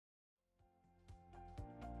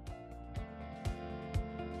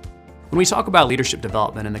When we talk about leadership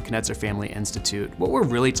development in the Knetzer Family Institute, what we're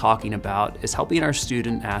really talking about is helping our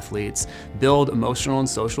student athletes build emotional and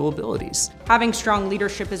social abilities. Having strong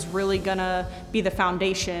leadership is really gonna be the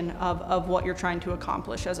foundation of what you're trying to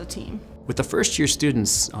accomplish as a team. With the first year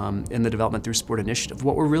students in the Development Through Sport initiative,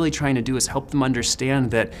 what we're really trying to do is help them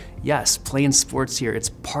understand that, yes, playing sports here, it's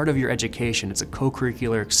part of your education, it's a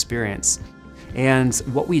co-curricular experience. And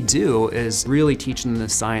what we do is really teach them the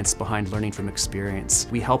science behind learning from experience.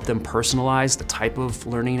 We help them personalize the type of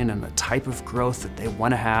learning and the type of growth that they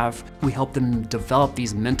want to have. We help them develop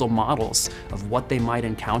these mental models of what they might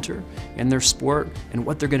encounter in their sport and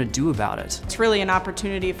what they're going to do about it. It's really an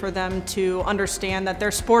opportunity for them to understand that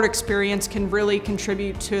their sport experience can really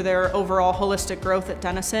contribute to their overall holistic growth at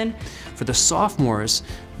Denison. For the sophomores,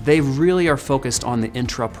 they really are focused on the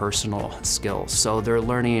intrapersonal skills. So they're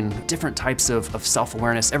learning different types of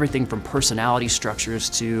self-awareness, everything from personality structures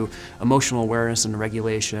to emotional awareness and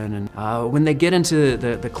regulation. And when they get into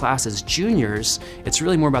the class as juniors, it's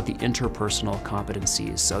really more about the interpersonal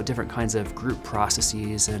competencies. So different kinds of group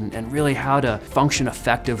processes and really how to function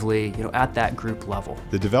effectively, at that group level.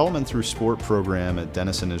 The Development Through Sport program at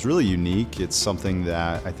Denison is really unique. It's something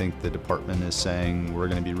that I think the department is saying we're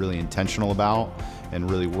going to be really intentional about and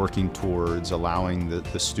really working towards allowing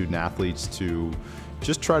the student athletes to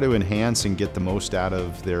just try to enhance and get the most out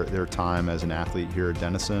of their time as an athlete here at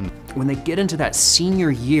Denison. When they get into that senior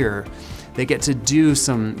year, they get to do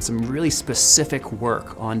some really specific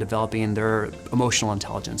work on developing their emotional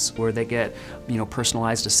intelligence, where they get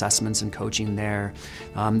personalized assessments and coaching there.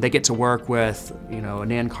 They get to work with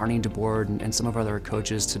Nan Carney DeBoard and some of our other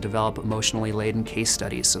coaches to develop emotionally laden case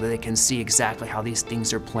studies so that they can see exactly how these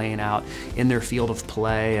things are playing out in their field of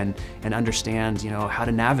play and understand how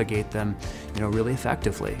to navigate them really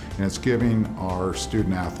effectively. And it's giving our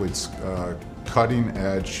student athletes a cutting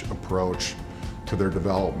edge approach to their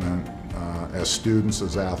development as students,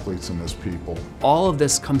 as athletes, and as people. All of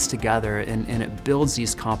this comes together and it builds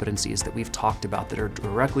these competencies that we've talked about that are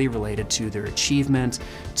directly related to their achievement,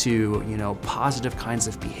 to positive kinds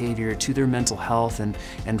of behavior, to their mental health,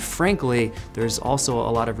 and frankly, there's also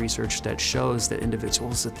a lot of research that shows that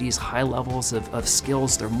individuals at these high levels of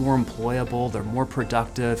skills, they're more employable, they're more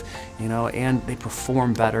productive, and they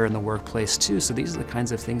perform better in the workplace too. So these are the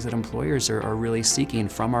kinds of things that employers are really seeking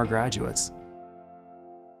from our graduates.